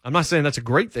 I'm not saying that's a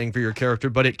great thing for your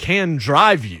character, but it can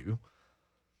drive you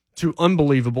to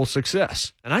unbelievable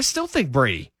success. And I still think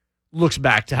Brady looks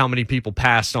back to how many people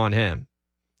passed on him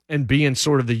and being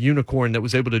sort of the unicorn that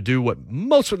was able to do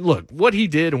what he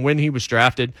did and when he was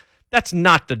drafted, that's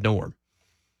not the norm.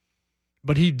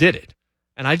 But he did it.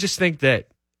 And I just think that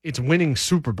it's winning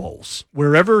Super Bowls.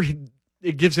 Wherever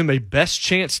it gives him a best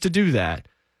chance to do that,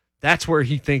 that's where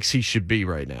he thinks he should be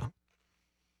right now.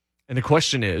 And the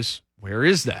question is, where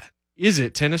is that? Is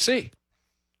it Tennessee?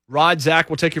 Rod, Zach,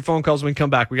 we'll take your phone calls when we come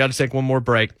back. We got to take one more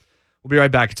break. We'll be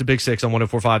right back. It's a Big Six on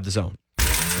 104.5 The Zone.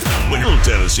 Middle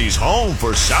Tennessee's home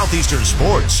for Southeastern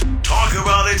sports. Talk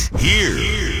about it here.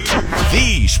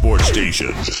 The sports station.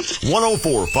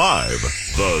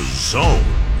 104.5 The Zone.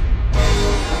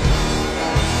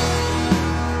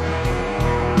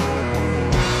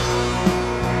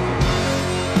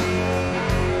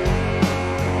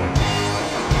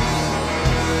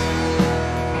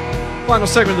 Final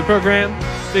segment of the program,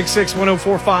 Big Six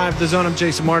 104.5 The Zone. I'm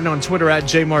Jason Martin on Twitter at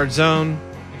JMartZone.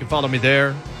 You can follow me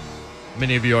there.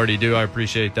 Many of you already do. I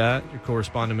appreciate that. You're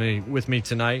corresponding with me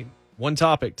tonight. One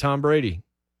topic, Tom Brady,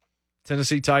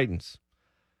 Tennessee Titans.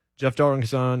 Jeff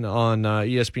Darlington on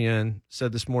ESPN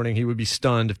said this morning he would be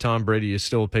stunned if Tom Brady is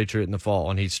still a Patriot in the fall,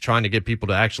 and he's trying to get people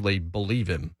to actually believe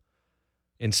him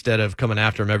instead of coming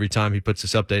after him every time he puts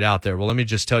this update out there. Well, let me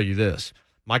just tell you this.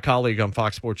 My colleague on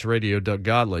Fox Sports Radio, Doug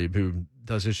Gottlieb, who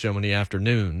does his show in the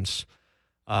afternoons,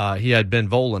 he had Ben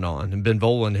Volen on. And Ben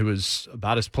Volen, who is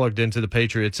about as plugged into the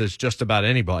Patriots as just about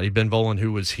anybody. Ben Volen,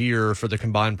 who was here for the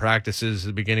combined practices at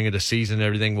the beginning of the season and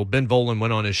everything. Well, Ben Volen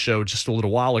went on his show just a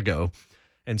little while ago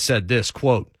and said this,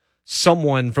 quote,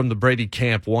 "Someone from the Brady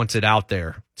camp wants it out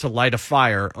there to light a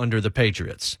fire under the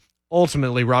Patriots.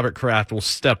 Ultimately, Robert Kraft will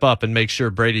step up and make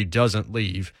sure Brady doesn't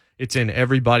leave. It's in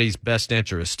everybody's best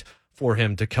interest for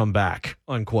him to come back,"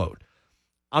 unquote.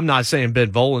 I'm not saying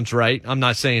Ben Volen's right. I'm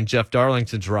not saying Jeff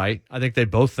Darlington's right. I think they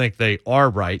both think they are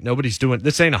right. Nobody's doing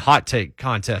this. Ain't a hot take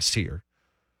contest here.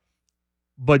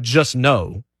 But just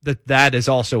know that that is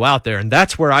also out there. And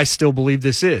that's where I still believe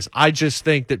this is. I just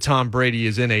think that Tom Brady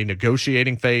is in a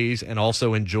negotiating phase and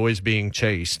also enjoys being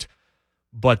chased.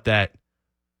 But that,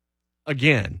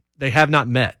 again, they have not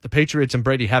met. The Patriots and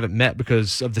Brady haven't met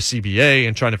because of the CBA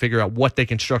and trying to figure out what they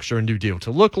can structure a new deal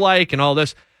to look like and all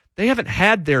this. They haven't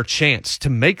had their chance to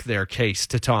make their case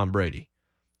to Tom Brady.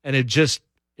 And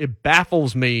it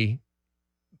baffles me.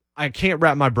 I can't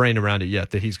wrap my brain around it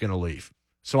yet that he's going to leave.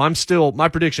 So my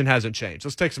prediction hasn't changed.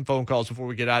 Let's take some phone calls before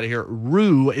we get out of here.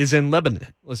 Rue is in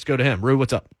Lebanon. Let's go to him. Rue,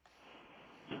 what's up?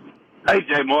 Hey,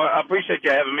 Jay Moore. I appreciate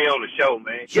you having me on the show,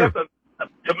 man. Sure.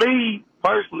 To me,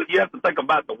 personally, you have to think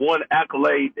about the one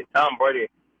accolade that Tom Brady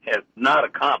has not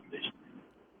accomplished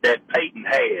that Peyton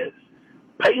has.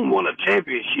 Peyton won a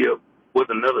championship with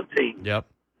another team. Yep.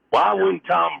 Why wouldn't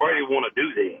Tom Brady want to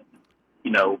do that?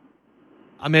 You know?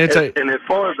 I mean, and as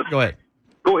far as go ahead.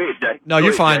 Go ahead, Jay. No,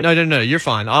 you're fine. No, you're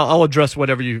fine. I'll address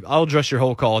I'll address your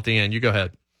whole call at the end. You go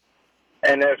ahead.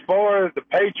 And as far as the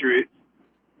Patriots,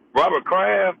 Robert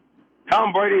Kraft,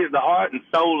 Tom Brady is the heart and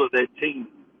soul of that team.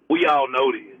 We all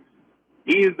know this.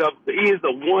 He is the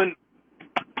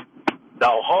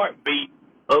heartbeat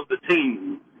of the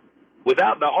team.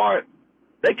 Without the heart,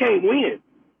 they can't win.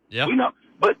 Yeah. We know,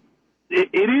 but it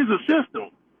is a system.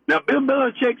 Now, Bill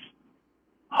Belichick's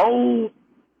whole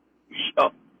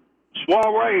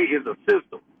soiree is a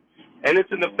system, and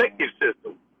it's an effective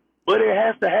system. But it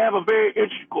has to have a very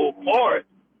integral part,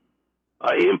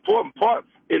 important part,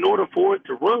 in order for it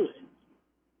to run.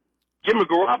 Jimmy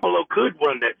Garoppolo could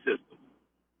run that system.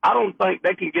 I don't think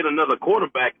they can get another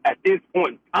quarterback at this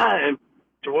point in time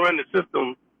to run the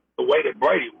system the way that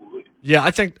Brady would. Yeah,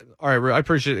 I think, all right, I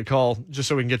appreciate the call. Just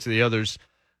so we can get to the others,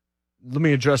 let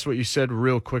me address what you said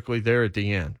real quickly there at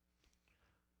the end.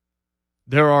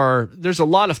 There's a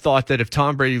lot of thought that if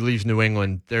Tom Brady leaves New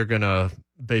England, they're going to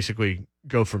basically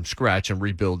go from scratch and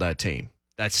rebuild that team.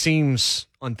 That seems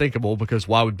unthinkable because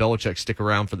why would Belichick stick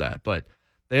around for that? But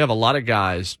they have a lot of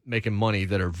guys making money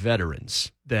that are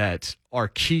veterans that are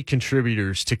key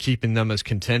contributors to keeping them as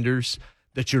contenders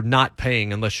that you're not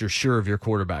paying unless you're sure of your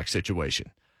quarterback situation.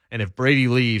 And if Brady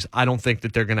leaves, I don't think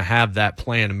that they're going to have that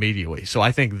plan immediately. So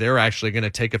I think they're actually going to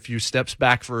take a few steps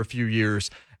back for a few years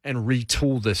and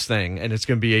retool this thing. And it's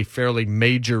going to be a fairly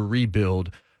major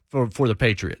rebuild for the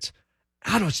Patriots.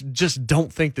 I just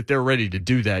don't think that they're ready to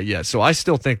do that yet. So I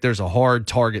still think there's a hard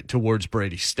target towards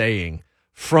Brady staying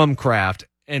from Kraft.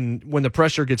 And when the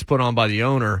pressure gets put on by the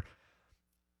owner,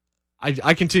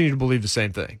 I continue to believe the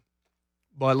same thing.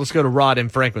 But let's go to Rod in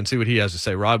Franklin, see what he has to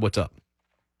say. Rod, what's up?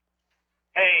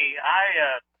 Hey,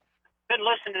 I've been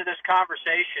listening to this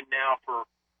conversation now for,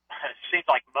 it seems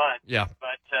like months. Yeah.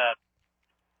 But,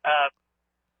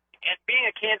 and being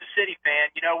a Kansas City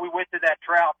fan, we went through that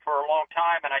drought for a long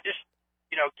time, and I just,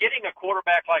 getting a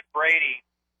quarterback like Brady,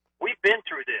 we've been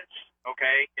through this,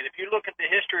 okay? And if you look at the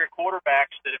history of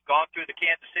quarterbacks that have gone through the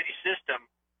Kansas City system,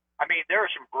 I mean, there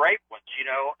are some great ones,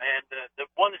 and the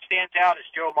one that stands out is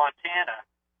Joe Montana.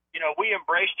 We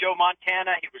embraced Joe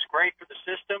Montana. He was great for the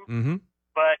system,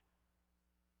 but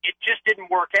it just didn't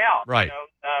work out. Right.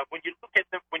 When you look at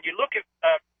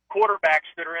quarterbacks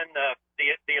that are in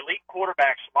the elite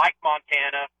quarterbacks like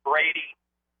Montana, Brady,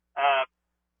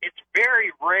 it's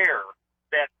very rare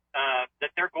that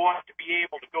they're going to be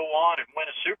able to go on and win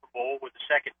a Super Bowl with the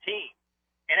second team.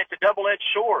 And it's a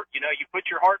double-edged sword. You put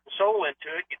your heart and soul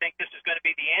into it. You think this is going to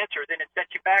be the answer, then it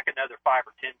sets you back another 5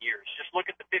 or 10 years. Just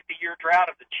look at the 50-year drought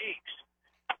of the Chiefs,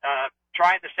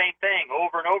 trying the same thing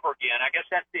over and over again. I guess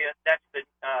that's the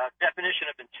definition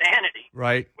of insanity.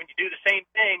 Right. When you do the same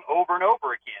thing over and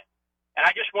over again. And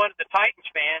I just wanted the Titans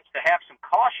fans to have some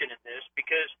caution in this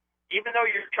because even though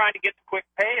you're trying to get the quick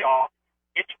payoff,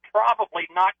 it's probably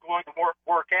not going to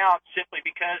work out simply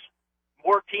because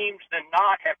more teams than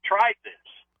not have tried this.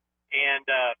 And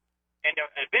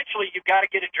eventually you've got to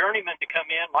get a journeyman to come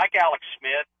in like Alex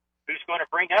Smith, who's going to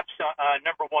bring up some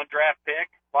number one draft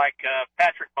pick like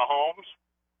Patrick Mahomes,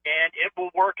 and it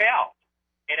will work out.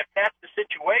 And if that's the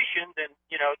situation, then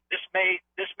this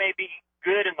may be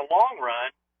good in the long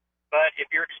run. But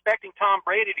if you're expecting Tom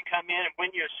Brady to come in and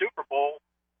win you a Super Bowl,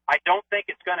 I don't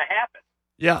think it's going to happen.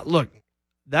 Yeah, look,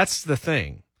 that's the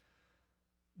thing.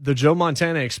 The Joe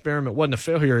Montana experiment wasn't a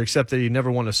failure except that he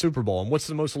never won a Super Bowl. And what's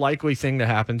the most likely thing that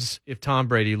happens if Tom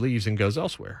Brady leaves and goes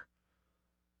elsewhere?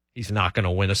 He's not going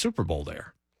to win a Super Bowl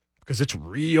there because it's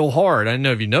real hard. I don't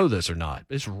know if you know this or not.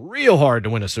 It's real hard to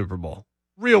win a Super Bowl.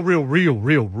 Real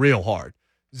hard.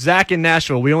 Zach in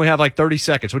Nashville, we only have like 30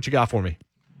 seconds. What you got for me?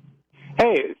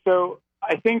 Hey, so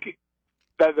I think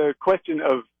that the question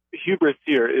of hubris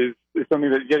here is something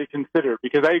that you got to consider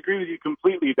because I agree with you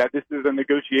completely that this is a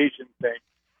negotiation thing.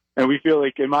 And we feel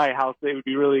like in my house, it would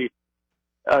be really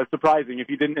surprising if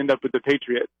he didn't end up with the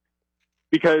Patriots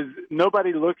because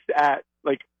nobody looks at,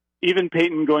 like, even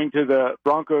Peyton going to the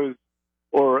Broncos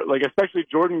or, like, especially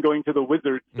Jordan going to the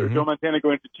Wizards or Joe Montana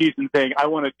going to Chiefs and saying, I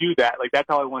want to do that. Like, that's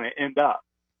how I want to end up.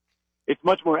 It's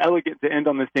much more elegant to end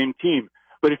on the same team.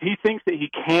 But if he thinks that he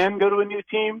can go to a new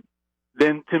team,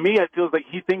 then to me, it feels like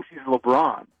he thinks he's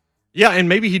LeBron. Yeah, and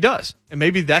maybe he does. And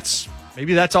maybe that's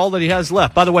all that he has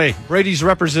left. By the way, Brady's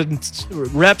reps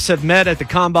have met at the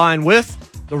Combine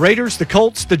with the Raiders, the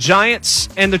Colts, the Giants,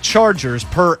 and the Chargers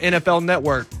per NFL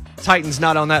Network. Titans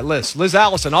not on that list. Liz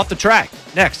Allison off the track.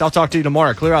 Next, I'll talk to you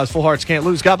tomorrow. Clear Eyes, Full Hearts Can't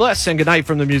Lose. God bless, and good night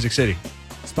from the Music City.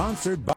 Sponsored by